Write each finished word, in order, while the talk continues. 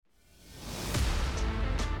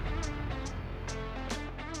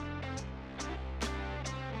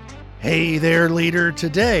Hey there, leader.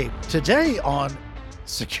 Today on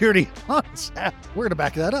Security on Tap, we're going to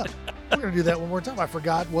back that up. We're going to do that one more time. I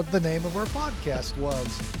forgot what the name of our podcast was.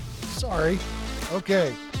 Sorry.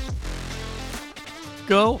 Okay.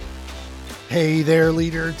 Go. Hey there,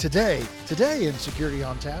 leader. Today in Security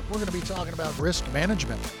on Tap, we're going to be talking about risk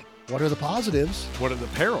management. What are the positives? What are the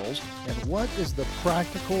perils? And what is the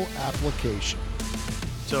practical application?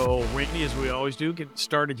 So, Randy, as we always do, get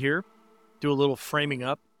started here. Do a little framing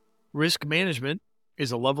up. Risk management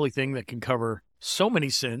is a lovely thing that can cover so many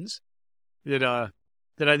sins that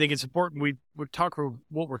I think it's important we talk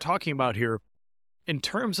what we're talking about here in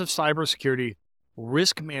terms of cybersecurity.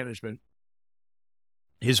 Risk management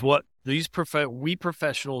is what we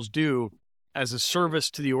professionals do as a service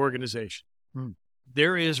to the organization.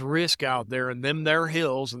 There is risk out there in them there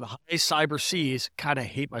hills and the high cyber seas. God, I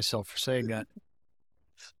hate myself for saying that.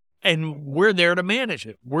 And we're there to manage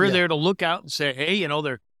it. We're there to look out and say, hey,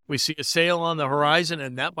 we see a sail on the horizon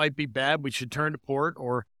and that might be bad. We should turn to port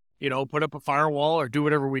or, put up a firewall or do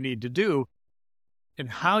whatever we need to do. And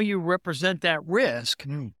how you represent that risk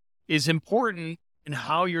is important in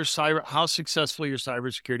how successful your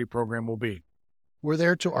cybersecurity program will be. We're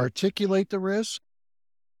there to articulate the risk,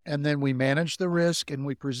 and then we manage the risk and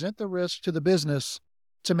we present the risk to the business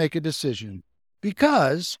to make a decision,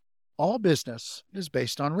 because all business is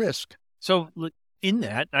based on risk. So in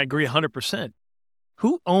that, I agree 100%.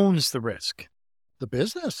 Who owns the risk? The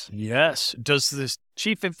business. Yes. Does the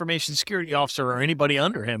chief information security officer or anybody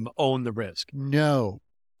under him own the risk? No.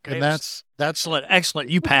 Okay. And that's excellent.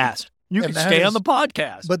 You passed. You can stay on the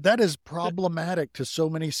podcast. But that is problematic to so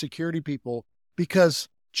many security people because,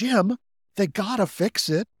 Jim, they gotta fix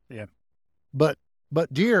it. Yeah. But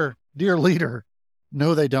dear leader,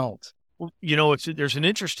 no, they don't. Well, there's an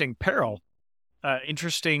interesting parallel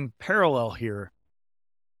here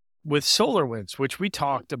with SolarWinds, which we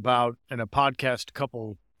talked about in a podcast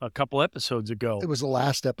a couple episodes ago. It was the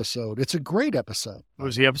last episode. It's a great episode. It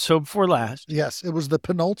was the episode before last. Yes, it was the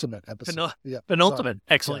penultimate episode. Penultimate.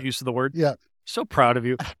 Sorry. Excellent use of the word. Yeah. So proud of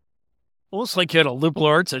you. Almost like you had a liberal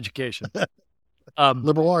arts education.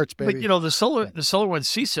 Liberal arts, baby. But, the SolarWinds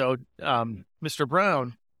CISO, Mr.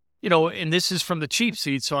 Brown, and this is from the cheap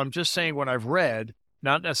seat, so I'm just saying what I've read,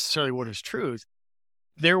 not necessarily what is truth.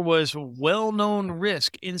 There was well-known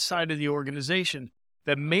risk inside of the organization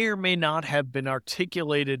that may or may not have been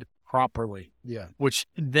articulated properly. Yeah. Which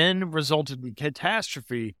then resulted in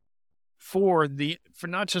catastrophe for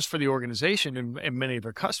not just for the organization and many of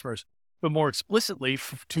their customers, but more explicitly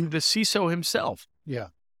to the CISO himself. Yeah.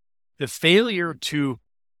 The failure to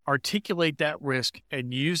articulate that risk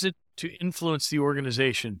and use it to influence the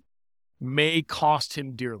organization may cost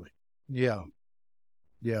him dearly. Yeah.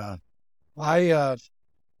 Yeah.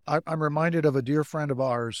 I'm reminded of a dear friend of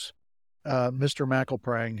ours, Mr.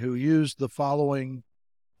 McElprang, who used the following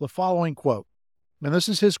quote. And this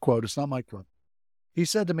is his quote. It's not my quote. He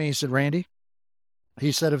said to me, Randy,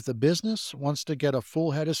 he said, if the business wants to get a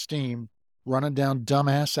full head of steam running down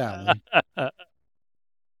Dumbass Alley,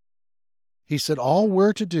 he said, all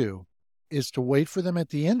we're to do is to wait for them at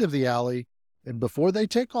the end of the alley. And before they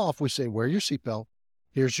take off, we say, wear your seatbelt.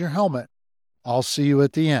 Here's your helmet. I'll see you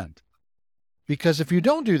at the end. Because if you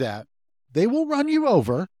don't do that, they will run you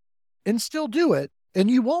over and still do it. And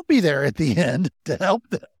you won't be there at the end to help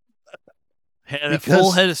them. And a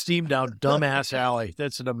full head of steam down Dumbass Alley.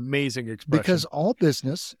 That's an amazing expression. Because all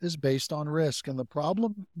business is based on risk. And the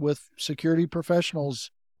problem with security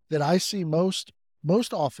professionals that I see most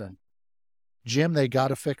often, Jim, they got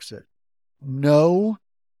to fix it. No,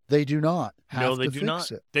 they do not have to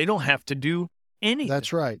fix it. They don't have to do anything.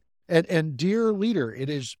 That's right. And dear leader, it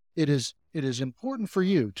is important for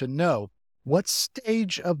you to know what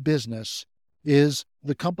stage of business is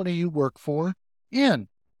the company you work for in.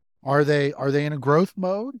 Are they in a growth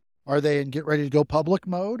mode? Are they in get ready to go public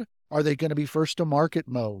mode? Are they going to be first to market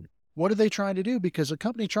mode? What are they trying to do? Because a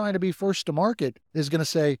company trying to be first to market is going to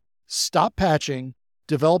say, stop patching,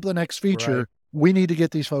 develop the next feature. Right. We need to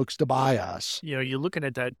get these folks to buy us. You're looking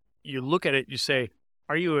at that. You look at it, you say,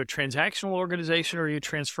 are you a transactional organization or are you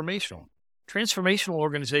transformational? Transformational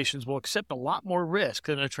organizations will accept a lot more risk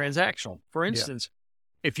than a transactional. For instance,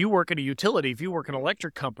 if you work at a utility, if you work in an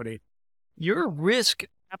electric company, your risk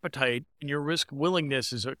appetite and your risk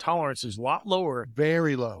willingness tolerance is a lot lower.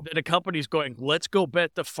 Very low. Than a company's going, let's go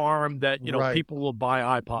bet the farm that, people will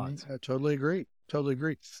buy iPods. I totally agree.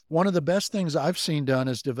 One of the best things I've seen done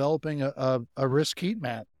is developing a risk heat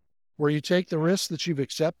map where you take the risk that you've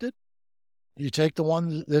accepted, you take the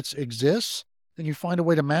one that exists, and you find a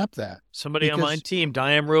way to map that. Somebody on my team,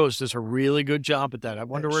 Diane Rose, does a really good job at that. I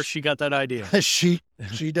wonder where she got that idea. She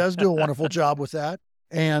does do a wonderful job with that.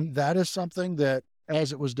 And that is something that,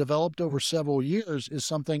 as it was developed over several years, is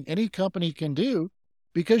something any company can do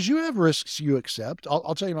because you have risks you accept.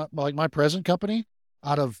 I'll tell you, like my present company,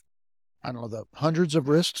 out of, I don't know, the hundreds of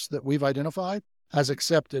risks that we've identified, has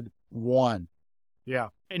accepted one. Yeah.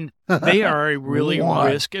 And they are a really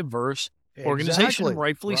risk averse organization, Exactly.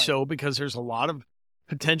 rightfully Right. so, because there's a lot of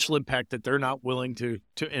potential impact that they're not willing to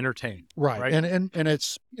entertain. Right. And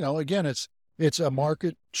it's, again, it's a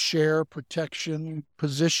market share protection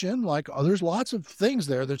position. Like, there's lots of things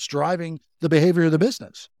there that's driving the behavior of the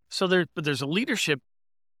business. So there's a leadership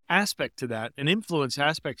aspect to that, an influence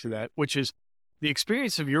aspect to that, which is the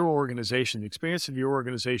experience of your organization. The experience of your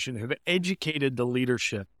organization have educated the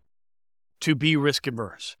leadership to be risk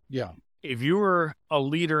averse. Yeah. If you are a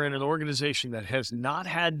leader in an organization that has not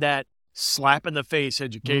had that slap in the face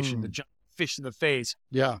education, the giant fish in the face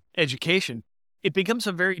education, it becomes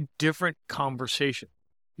a very different conversation.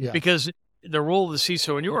 Yeah. Because the role of the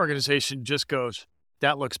CISO in your organization just goes,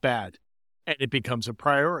 that looks bad. And it becomes a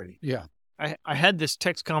priority. Yeah. I had this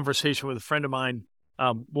text conversation with a friend of mine.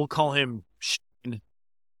 We'll call him Shane,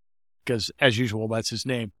 because as usual, that's his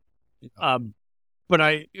name. But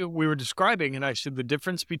we were describing, and I said the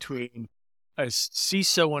difference between a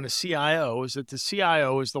CISO and a CIO is that the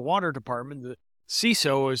CIO is the water department, the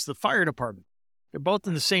CISO is the fire department. They're both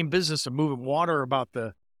in the same business of moving water about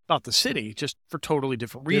the city, just for totally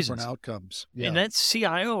different reasons. Different outcomes. Yeah. And that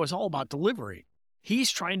CIO is all about delivery. He's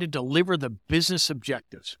trying to deliver the business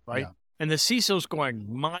objectives, right? Yeah. And the CISO's going,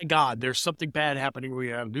 my God, there's something bad happening. We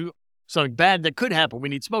have to do something bad that could happen. We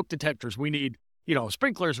need smoke detectors. We need,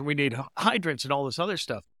 sprinklers, and we need hydrants and all this other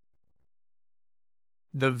stuff.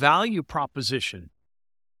 The value proposition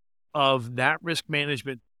of that risk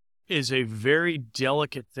management is a very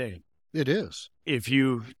delicate thing. It is. If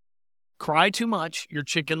you cry too much, you're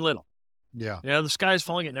Chicken Little. Yeah. The sky's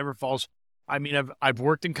falling, it never falls. I mean, I've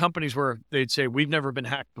worked in companies where they'd say, we've never been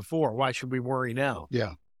hacked before. Why should we worry now?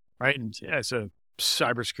 Yeah. Right. And as a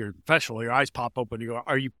cybersecurity professional, your eyes pop open. You go,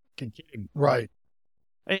 are you kidding? Right.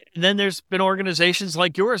 And then there's been organizations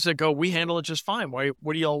like yours that go, we handle it just fine.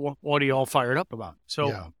 What are y'all fired up about?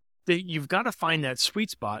 So you've got to find that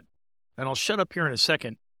sweet spot. And I'll shut up here in a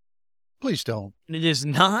second. Please don't. And it is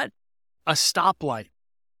not a stoplight.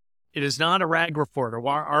 It is not a RAG report or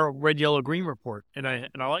our red, yellow, green report. And I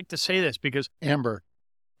like to say this because Amber.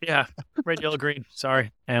 Yeah, red, yellow, green.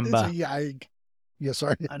 Sorry, amber. Yeah,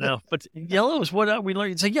 sorry. I know, but yellow is what we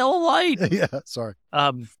learned. It's a yellow light. Yeah, sorry.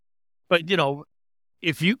 But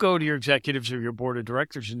if you go to your executives or your board of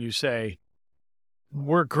directors and you say,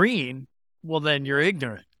 we're green, well, then you're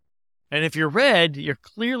ignorant. And if you're red, you're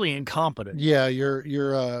clearly incompetent. Yeah,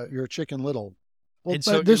 you're Chicken Little. Well, and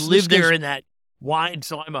so you live there in that wide.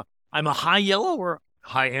 So I'm a high yellow or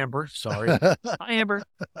high amber. Sorry, high amber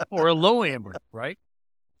or a low amber. Right?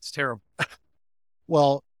 It's terrible.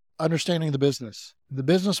 Well, understanding the business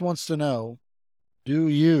wants to know: do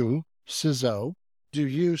you, CISO? Do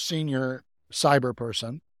you, senior cyber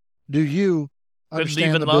person? Do you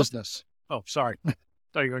understand the business? Oh, sorry. I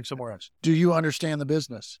thought you were going somewhere else. Do you understand the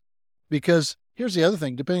business? Because here's the other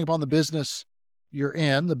thing, depending upon the business you're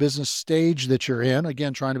in, the business stage that you're in,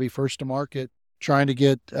 again, trying to be first to market, trying to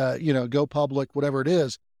get, go public, whatever it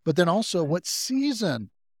is, but then also what season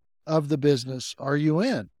of the business are you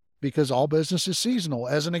in? Because all business is seasonal.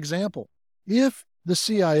 As an example, if the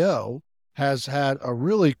CIO has had a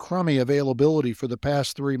really crummy availability for the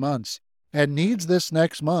past 3 months and needs this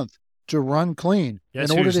next month to run clean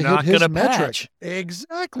in order to hit his metric.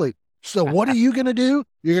 Exactly. So what are you going to do?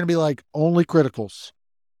 You're going to be like, only criticals.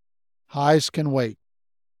 Highs can wait.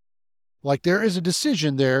 Like, there is a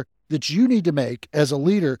decision there that you need to make as a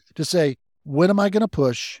leader to say, when am I going to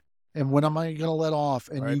push and when am I going to let off?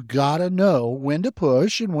 And you got to know when to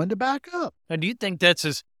push and when to back up. And do you think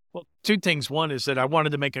that's well, two things. One is that I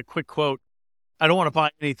wanted to make a quick quote. I don't want to buy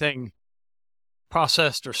anything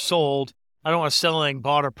processed or sold. I don't want to sell anything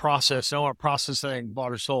bought or processed. I don't want to process anything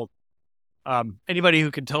bought or sold. Anybody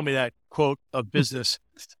who can tell me that quote of business,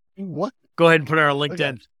 what? Go ahead and put it on our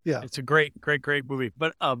LinkedIn. Okay. Yeah. It's a great movie.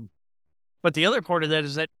 But the other part of that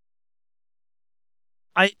is that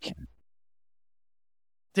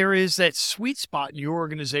there is that sweet spot in your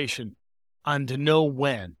organization on to know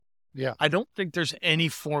when. Yeah. I don't think there's any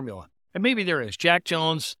formula. And maybe there is. Jack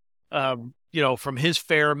Jones, from his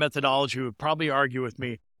FAIR methodology would probably argue with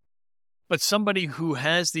me. But somebody who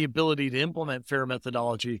has the ability to implement FAIR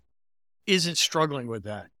methodology isn't struggling with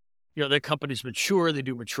that. Their company's mature, they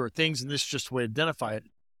do mature things, and this is just a way to identify it.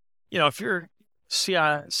 If you're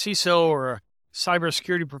CISO or a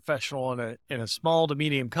cybersecurity professional in a small to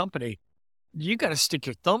medium company, you got to stick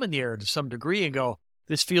your thumb in the air to some degree and go,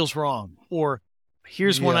 this feels wrong, or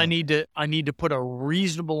Here's one Yeah. I need to put a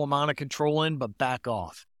reasonable amount of control in, but back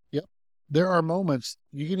off. Yep. There are moments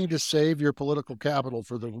you need to save your political capital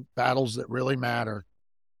for the battles that really matter,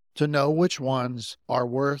 to know which ones are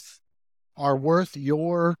worth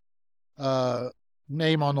your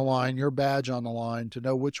name on the line, your badge on the line, to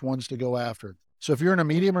know which ones to go after. So if you're in a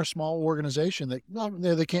medium or small organization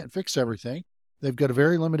they can't fix everything, they've got a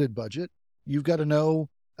very limited budget, you've got to know,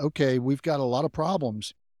 okay, we've got a lot of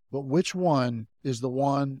problems, but which one is the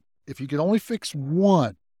one, if you could only fix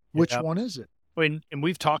one, which one is it? And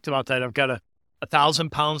we've talked about that. I've got 1,000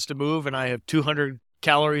 pounds to move and I have 200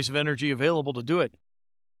 calories of energy available to do it.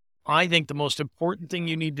 I think the most important thing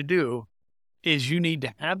you need to do is you need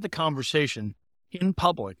to have the conversation in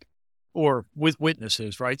public or with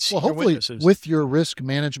witnesses, right? Well, hopefully witnesses, with your risk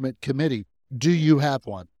management committee. Do you have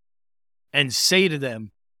one? and say to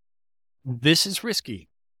them, this is risky.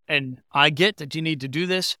 And I get that you need to do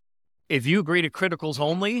this. If you agree to criticals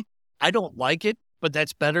only, I don't like it, but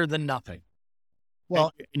that's better than nothing.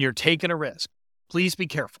 Well, and you're taking a risk. Please be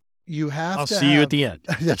careful. You have I'll to see you at the end.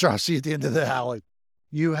 That's right. I'll see you at the end of the alley.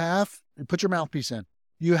 You have put your mouthpiece in.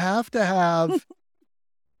 You have to have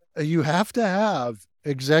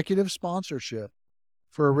executive sponsorship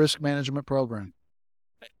for a risk management program.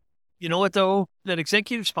 You know what, though? That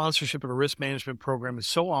executive sponsorship of a risk management program is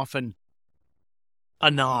so often a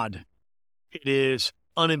nod. It is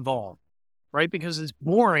uninvolved, right? Because it's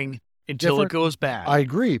boring until it goes bad. I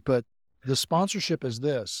agree, but the sponsorship is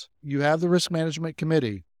this. You have the risk management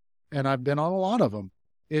committee, and I've been on a lot of them.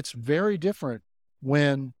 It's very different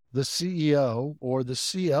when the CEO or the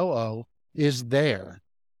COO is there.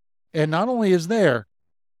 And not only is there,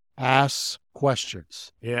 asks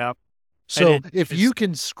questions. Yeah. So if you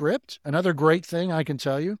can script, another great thing I can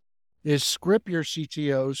tell you is script your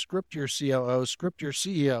CTO, script your COO, script your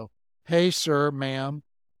CEO. Hey, sir, ma'am,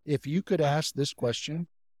 if you could ask this question,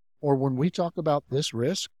 or when we talk about this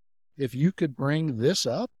risk, if you could bring this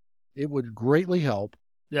up, it would greatly help.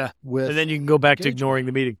 Yeah. With and then you can go back to ignoring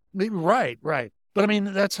the meeting. Right. But I mean,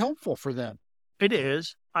 that's helpful for them. It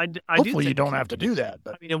is. Hopefully you don't have to do that.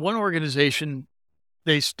 But I mean, in one organization,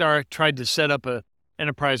 they tried to set up a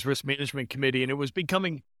enterprise risk management committee, and it was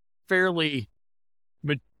becoming fairly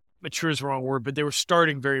mature is the wrong word, but they were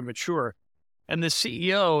starting very mature. And the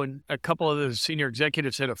CEO and a couple of the senior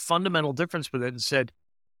executives had a fundamental difference with it and said,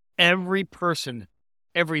 every person,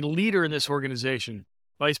 every leader in this organization,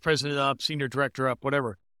 vice president up, senior director up,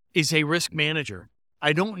 whatever, is a risk manager.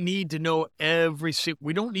 I don't need to know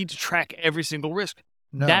we don't need to track every single risk.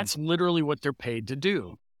 No. That's literally what they're paid to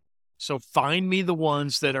do. So find me the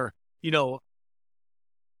ones that are,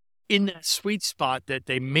 in that sweet spot that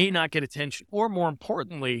they may not get attention, or more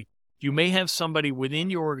importantly, you may have somebody within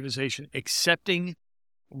your organization accepting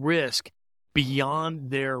risk beyond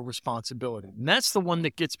their responsibility. And that's the one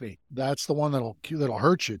that gets me. That's the one that'll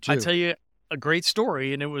hurt you too. I tell you a great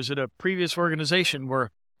story, and it was at a previous organization where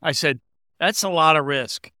I said, that's a lot of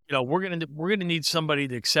risk. We're gonna need somebody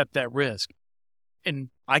to accept that risk. And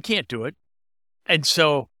I can't do it. And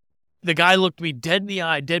so the guy looked me dead in the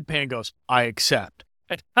eye, deadpan, goes, I accept.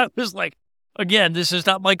 And I was like, again, this is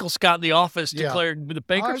not Michael Scott in The Office declaring the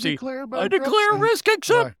bankruptcy. I declare risk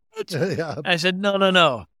acceptance. Right. Yeah. I said,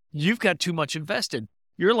 no. You've got too much invested.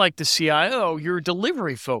 You're like the CIO. You're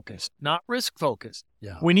delivery focused, not risk focused.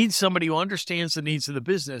 Yeah. We need somebody who understands the needs of the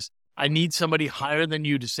business. I need somebody higher than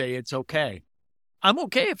you to say it's okay. I'm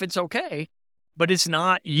okay if it's okay, but it's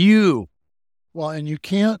not you. Well, and you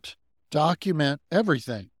can't document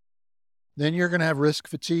everything. Then you're going to have risk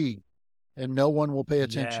fatigue and no one will pay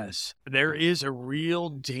attention. Yes. There is a real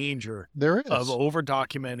danger of over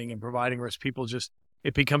documenting and providing risk. People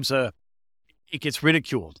it gets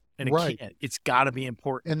ridiculed, and it can't. It's got to be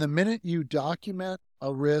important. And the minute you document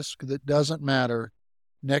a risk that doesn't matter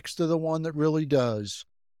next to the one that really does,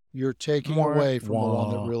 you're taking away from the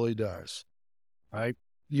one that really does. Right?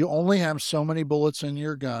 You only have so many bullets in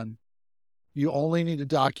your gun. You only need to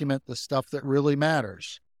document the stuff that really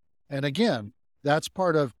matters. And again, that's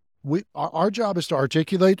part of our job is to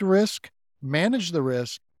articulate the risk, manage the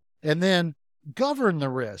risk, and then govern the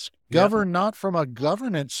risk. Yep. Govern not from a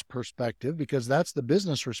governance perspective, because that's the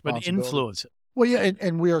business responsibility. But influence it. Well, yeah,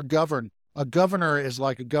 and we are governed. A governor is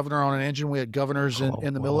like a governor on an engine. We had governors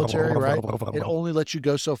in the military, right? It only lets you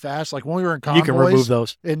go so fast. Like when we were in convoys you can remove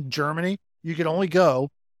those. In Germany, you could only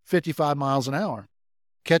go 55 miles an hour.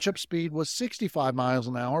 Catch-up speed was 65 miles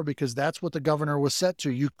an hour because that's what the governor was set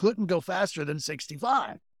to. You couldn't go faster than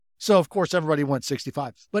 65. So, of course, everybody went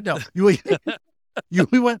 65. But no, you're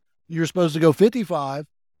supposed to go 55,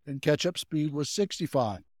 and catch-up speed was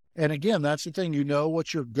 65. And again, that's the thing. You know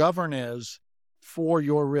what your govern is for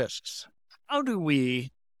your risks. how do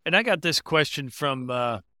we, and I got this question from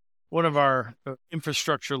one of our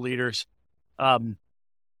infrastructure leaders.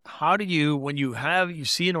 How do you, when you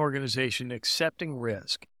see an organization accepting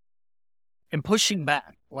risk and pushing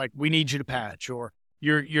back, like we need you to patch, or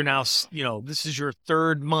you're now, this is your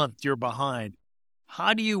third month you're behind.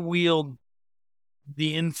 How do you wield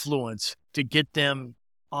the influence to get them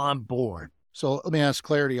on board? So let me ask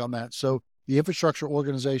clarity on that. So the infrastructure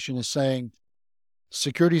organization is saying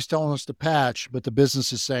security is telling us to patch, but the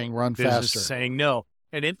business is saying run Business faster. is saying no,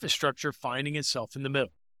 and infrastructure finding itself in the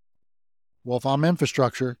middle. Well, if I'm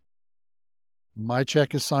infrastructure, my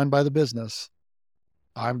check is signed by the business.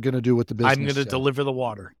 I'm going to do what the business I'm going to deliver the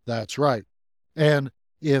water. That's right. And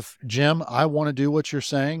if, Jim, I want to do what you're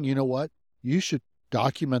saying, you know what? You should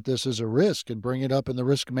document this as a risk and bring it up in the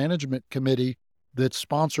risk management committee that's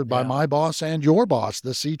sponsored by my boss and your boss,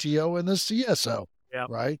 the CTO and the CSO,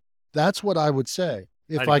 right? That's what I would say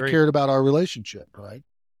if I cared about our relationship, right?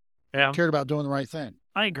 Yeah. Cared about doing the right thing.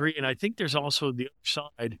 I agree. And I think there's also the other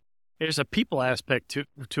side. There's a people aspect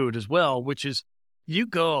to it as well, which is you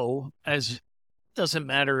go as, doesn't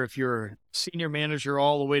matter if you're a senior manager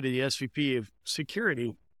all the way to the SVP of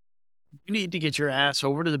security, you need to get your ass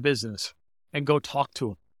over to the business and go talk to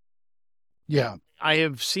them. Yeah. I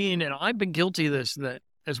have seen, and I've been guilty of this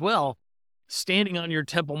as well, standing on your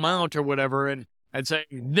Temple Mount or whatever and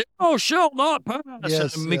saying, "Thou shalt not pass."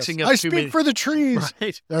 Yes, and mixing up I too speak many. for the trees.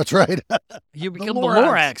 Right. That's right. You become the Lorax.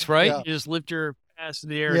 Lorax, right? Yeah. You just lift your ass in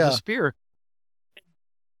the air and disappear.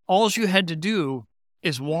 All you had to do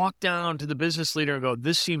is walk down to the business leader and go,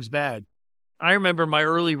 "This seems bad." I remember my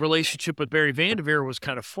early relationship with Barry Vanderveer was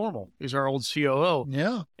kind of formal. He's our old COO.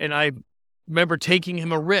 Yeah. And I remember taking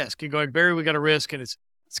him a risk and going, "Barry, we got a risk and it's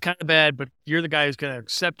kind of bad, but you're the guy who's going to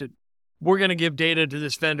accept it. We're going to give data to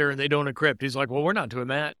this vendor and they don't encrypt." He's like, "Well, we're not doing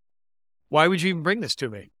that. Why would you even bring this to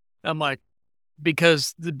me?" I'm like,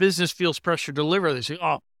 "Because the business feels pressure to deliver." They say,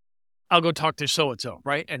 "Oh, I'll go talk to so-and-so,"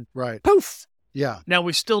 right? And poof. Yeah. Now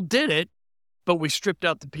we still did it, but we stripped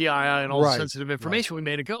out the PII and all the sensitive information. We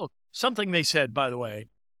made it go. Something they said, by the way,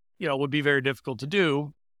 would be very difficult to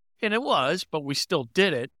do. And it was, but we still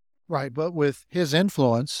did it. Right. But with his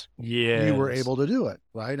influence, you were able to do it.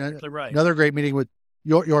 Right. Exactly right. Another great meeting with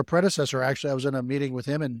your predecessor. Actually, I was in a meeting with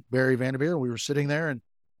him and Barry Vanderveer. We were sitting there and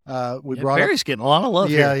we brought Barry's getting a lot of love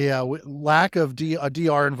here. Yeah. Lack of a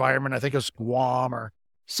DR environment. I think it was Guam or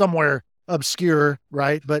somewhere obscure.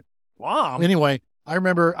 Right. But Guam. Anyway, I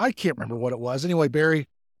can't remember what it was. Anyway, Barry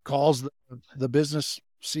calls the business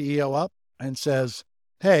CEO up and says,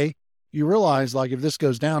 "Hey, you realize like if this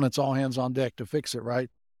goes down, it's all hands on deck to fix it, right?"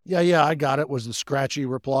 Yeah, I got it, was the scratchy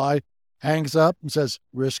reply. Hangs up and says,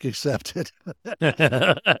 "Risk accepted."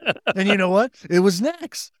 And you know what? It was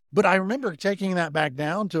next. But I remember taking that back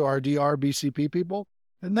down to our DR BCP people,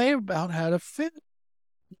 and they about had a fit.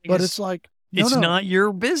 But it's like, it's not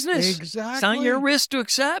your business. Exactly. It's not your risk to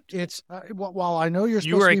accept. It's while I know you're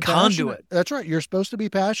supposed to be a conduit. That's right. You're supposed to be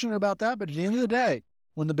passionate about that. But at the end of the day,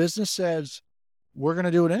 when the business says we're going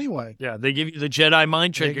to do it anyway, they give you the Jedi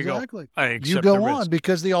mind trick. Exactly. You go, I accept you go the on risk.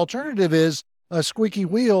 because the alternative is a squeaky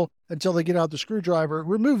wheel until they get out the screwdriver,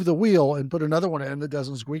 remove the wheel, and put another one in that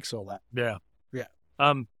doesn't squeak so loud. Yeah.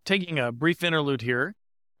 Yeah. Taking a brief interlude here.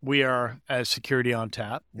 We are at Security on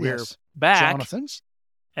Tap. We're Yes. back Jonathan's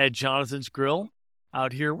at Jonathan's Grill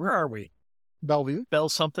out here. Where are we? Bellevue.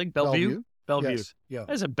 Bellevue. Yes. Yeah.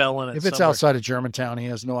 There's a bell in it. If it's somewhere. outside of Germantown, he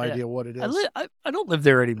has no idea what it is. I don't live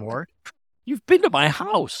there anymore. You've been to my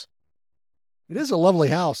house. It is a lovely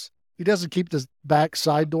house. He doesn't keep the back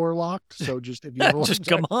side door locked. So just if you ever just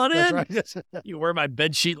come on in. That's right. You wear my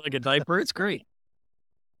bed sheet like a diaper. It's great.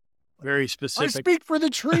 Very I specific. speak for the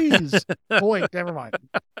trees. Boy, never mind.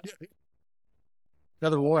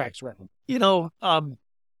 Another Lorax reference.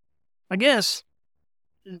 I guess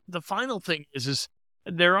the final thing is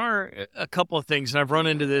there are a couple of things, and I've run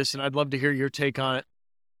into this, and I'd love to hear your take on it.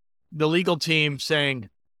 The legal team saying,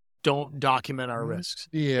 "Don't document our risks."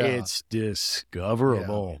 Yeah. It's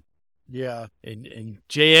discoverable. Yeah. And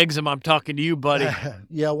Jay Exum, I'm talking to you, buddy.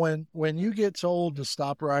 Yeah. When you get told to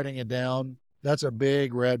stop writing it down, that's a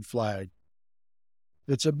big red flag.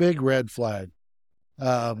 It's a big red flag.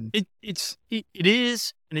 It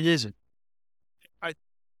is and it isn't.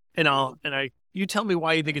 You tell me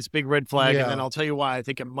why you think it's a big red flag, and then I'll tell you why I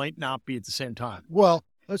think it might not be at the same time. Well,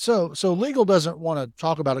 so legal doesn't want to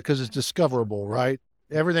talk about it because it's discoverable, right?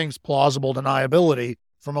 Everything's plausible deniability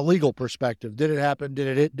from a legal perspective. Did it happen?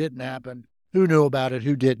 It didn't happen? Who knew about it?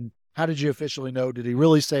 Who didn't? How did you officially know? Did he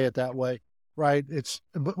really say it that way? Right?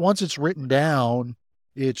 But once it's written down,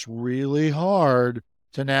 it's really hard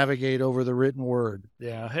to navigate over the written word.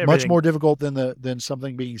 Yeah. Much more difficult than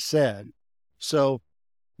something being said. So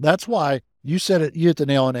that's why you said it, you hit the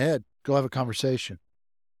nail on the head. Go have a conversation.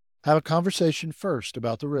 Have a conversation first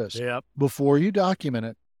about the risk. Yep. Before you document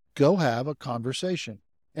it, go have a conversation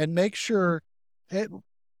and make sure,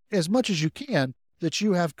 as much as you can, that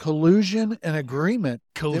you have collusion and agreement.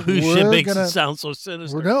 Collusion makes it sound so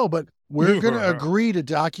sinister. No, but we're going to agree to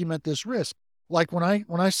document this risk. Like when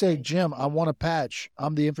I say, Jim, I want a patch.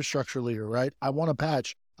 I'm the infrastructure leader, right? I want a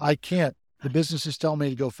patch. I can't. The business is telling me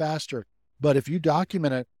to go faster. But if you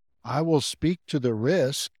document it, I will speak to the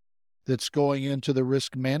risk that's going into the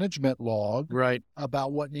risk management log, right,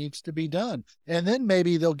 about what needs to be done. And then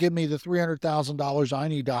maybe they'll give me the $300,000 I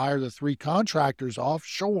need to hire the 3 contractors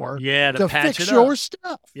offshore to fix your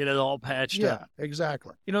stuff. Get it all patched up. Yeah,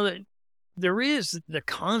 exactly. There is the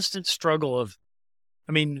constant struggle of,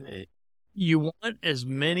 you want as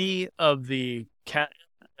many of the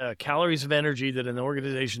calories of energy that an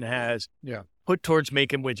organization has put towards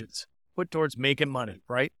making widgets, put towards making money,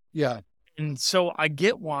 right? Yeah. And so I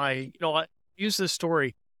get why, I use this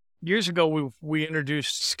story. Years ago, we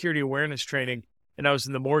introduced security awareness training, and I was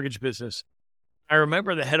in the mortgage business. I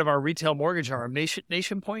remember the head of our retail mortgage arm,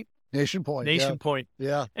 Nation Point.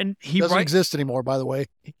 Yeah. And he doesn't exist anymore, by the way.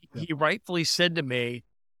 He rightfully said to me,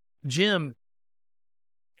 Jim,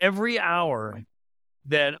 every hour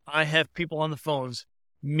that I have people on the phones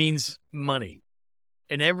means money.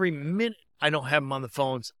 And every minute I don't have them on the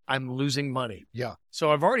phones, I'm losing money. Yeah.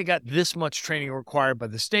 So I've already got this much training required by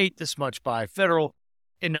the state, this much by federal,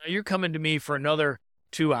 and now you're coming to me for another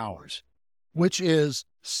 2 hours. Which is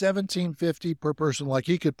 $1,750 per person. Like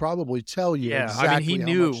he could probably tell you exactly he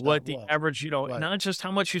knew what the was. average, right. Not just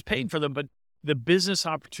how much he's paying for them, but the business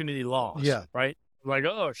opportunity loss. Yeah. Right? Like,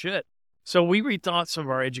 oh, shit. So we rethought some of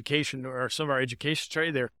our education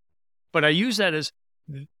trade there. But I use that as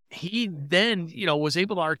he then, was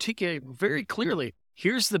able to articulate very clearly,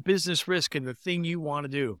 here's the business risk and the thing you want to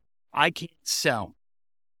do. I can't sell.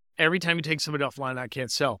 Every time you take somebody offline, I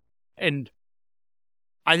can't sell. And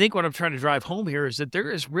I think what I'm trying to drive home here is that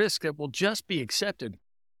there is risk that will just be accepted,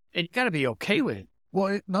 and you got to be okay with it.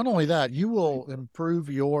 Well, not only that, you will improve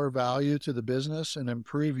your value to the business and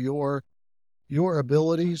improve your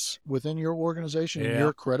abilities within your organization and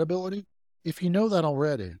your credibility if you know that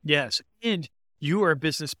already. Yes. And you are a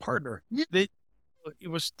business partner. It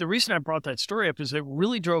was the reason I brought that story up is it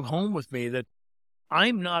really drove home with me that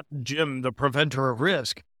I'm not Jim, the preventer of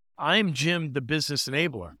risk. I'm Jim, the business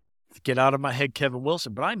enabler. Get out of my head, Kevin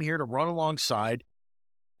Wilson, but I'm here to run alongside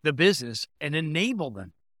the business and enable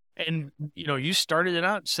them. And, you started it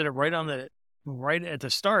out, said it right at the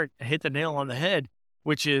start, hit the nail on the head,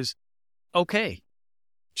 which is, okay,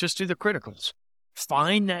 just do the criticals.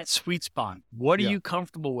 Find that sweet spot. What are you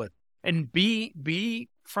comfortable with? And be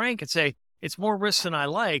frank and say, it's more risk than I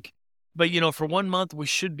like, but, for 1 month, we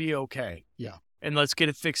should be okay. Yeah. And let's get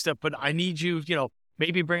it fixed up. But I need you,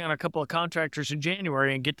 maybe bring on a couple of contractors in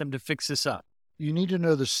January and get them to fix this up. You need to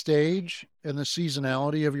know the stage and the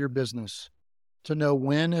seasonality of your business to know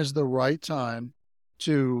when is the right time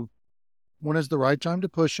to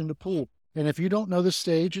push and to pull. And if you don't know the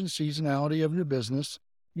stage and seasonality of your business,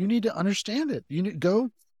 you need to understand it. You need go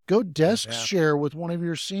desk share with one of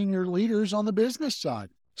your senior leaders on the business side.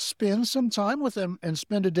 Spend some time with them and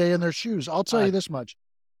spend a day in their shoes. I'll tell you this much.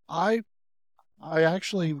 I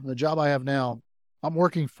actually, the job I have now, I'm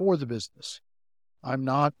working for the business. I'm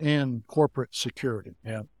not in corporate security.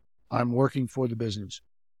 Yeah. I'm working for the business.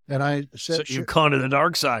 And I said, so you've gone to the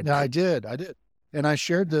dark side. I did. And I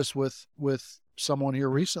shared this with someone here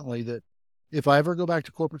recently that if I ever go back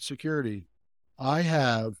to corporate security, I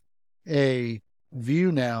have a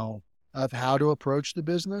view now of how to approach the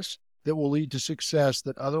business that will lead to success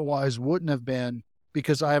that otherwise wouldn't have been,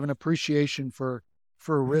 because I have an appreciation for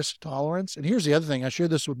risk tolerance. And here's the other thing. I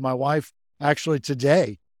shared this with my wife actually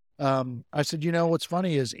today. I said, what's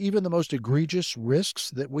funny is even the most egregious risks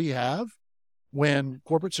that we have, when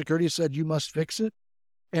corporate security said you must fix it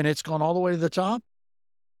and it's gone all the way to the top,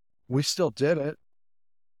 we still did it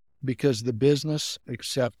because the business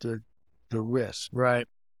accepted the risk. Right.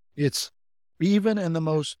 It's even in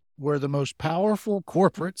where the most powerful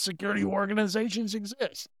corporate security organizations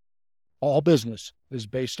exist. All business is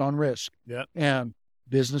based on risk. Yeah. And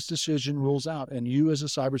business decision rules out. And you as a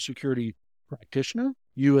cybersecurity practitioner,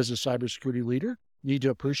 you as a cybersecurity leader, need to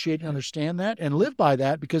appreciate and understand that and live by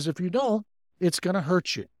that, because if you don't, it's going to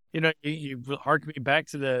hurt you. You harken me back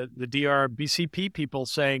to the DR BCP people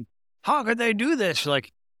saying, how could they do this?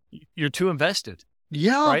 Like, you're too invested.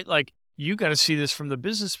 Yeah. Right? Like, you got to see this from the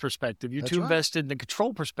business perspective. You're too invested in the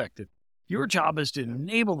control perspective. Your job is to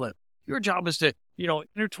enable them. Your job is to,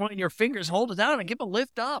 intertwine your fingers, hold it down, and give a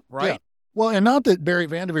lift up, right? Well, and not that Barry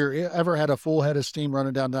Vanderveer ever had a full head of steam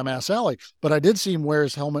running down Dumbass Alley, but I did see him wear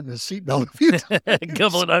his helmet and his seatbelt a few times. A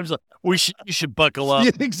couple of times, you should buckle up.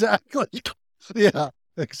 Yeah, exactly. Yeah,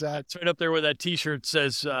 exactly. It's right up there where that T-shirt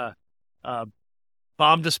says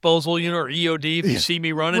bomb disposal unit or EOD. If you see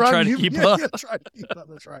me running, try to keep up. Yeah, try to keep up.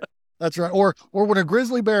 That's right. That's right. Or when a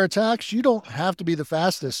grizzly bear attacks, you don't have to be the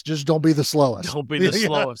fastest. Just don't be the slowest. Don't be the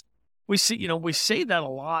slowest. We say that a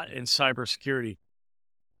lot in cybersecurity.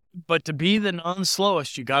 But to be the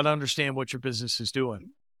non-slowest, you got to understand what your business is doing.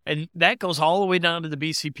 And that goes all the way down to the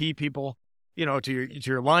BCP people, to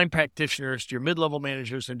your line practitioners, to your mid-level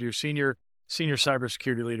managers, and to your senior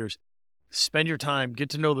cybersecurity leaders. Spend your time, get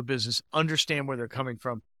to know the business, understand where they're coming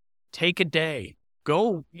from. Take a day.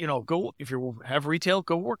 Go, if you have retail,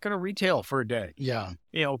 go work in a retail for a day. Yeah.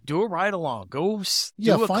 Do a ride along. Go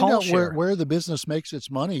do a find call out share. where the business makes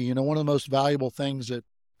its money. One of the most valuable things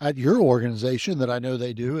at your organization that I know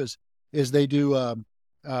they do is they do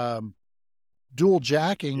dual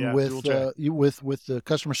jacking with the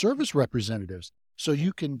customer service representatives. So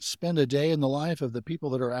you can spend a day in the life of the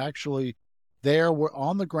people that are actually there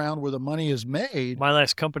on the ground where the money is made. My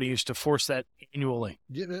last company used to force that annually.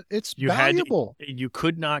 It's valuable. You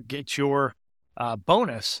could not get your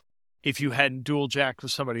bonus if you hadn't dual jacked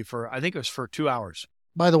with somebody I think it was for 2 hours.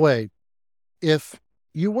 By the way, if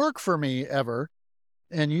you work for me ever,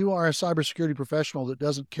 and you are a cybersecurity professional that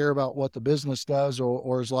doesn't care about what the business does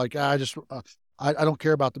or is like, I don't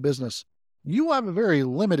care about the business, you have a very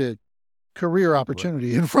limited career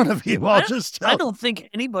opportunity in front of you. I don't think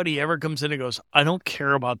anybody ever comes in and goes, I don't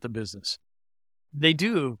care about the business. They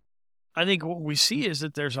do. I think what we see is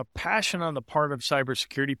that there's a passion on the part of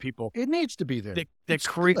cybersecurity people. It needs to be there.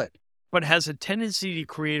 But has a tendency to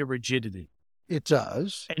create a rigidity. It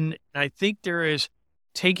does. And I think there is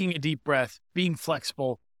taking a deep breath, being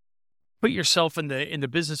flexible, put yourself in the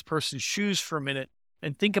business person's shoes for a minute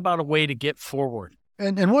and think about a way to get forward.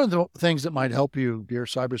 And one of the things that might help you, dear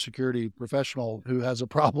cybersecurity professional who has a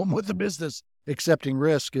problem with the business accepting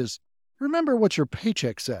risk, is remember what your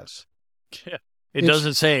paycheck says. Yeah. It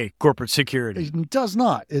doesn't say corporate security. It does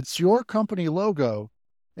not. It's your company logo,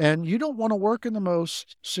 and you don't want to work in the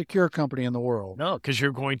most secure company in the world. No, because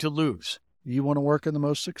you're going to lose. You want to work in the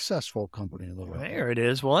most successful company in the world. There it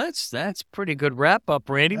is. Well, that's pretty good wrap up,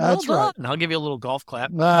 Randy. That's right. I'll give you a little golf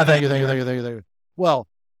clap. Thank you. Well,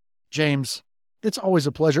 James, it's always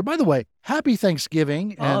a pleasure. By the way, happy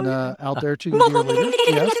Thanksgiving out there to you, dear leaders.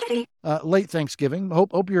 Yes. Late Thanksgiving.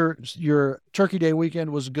 Hope your Turkey Day weekend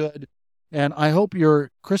was good, and I hope your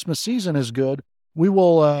Christmas season is good. We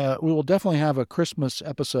will definitely have a Christmas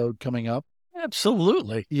episode coming up.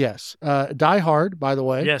 Absolutely. Yes. Die Hard, by the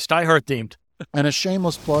way. Yes, Die Hard themed. And a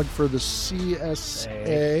shameless plug for the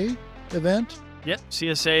CSA event. Yep,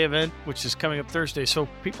 CSA event, which is coming up Thursday, so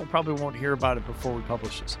people probably won't hear about it before we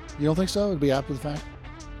publish this. You don't think so? It'll be after the fact?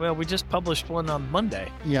 Well, we just published one on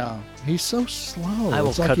Monday. Yeah, he's so slow.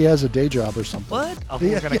 It's like he has a day job or something. What?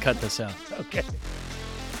 We're going to cut this out. Okay.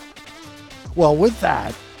 Well, with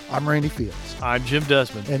that, I'm Randy Fields. I'm Jim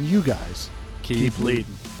Desmond. And you guys keep leading.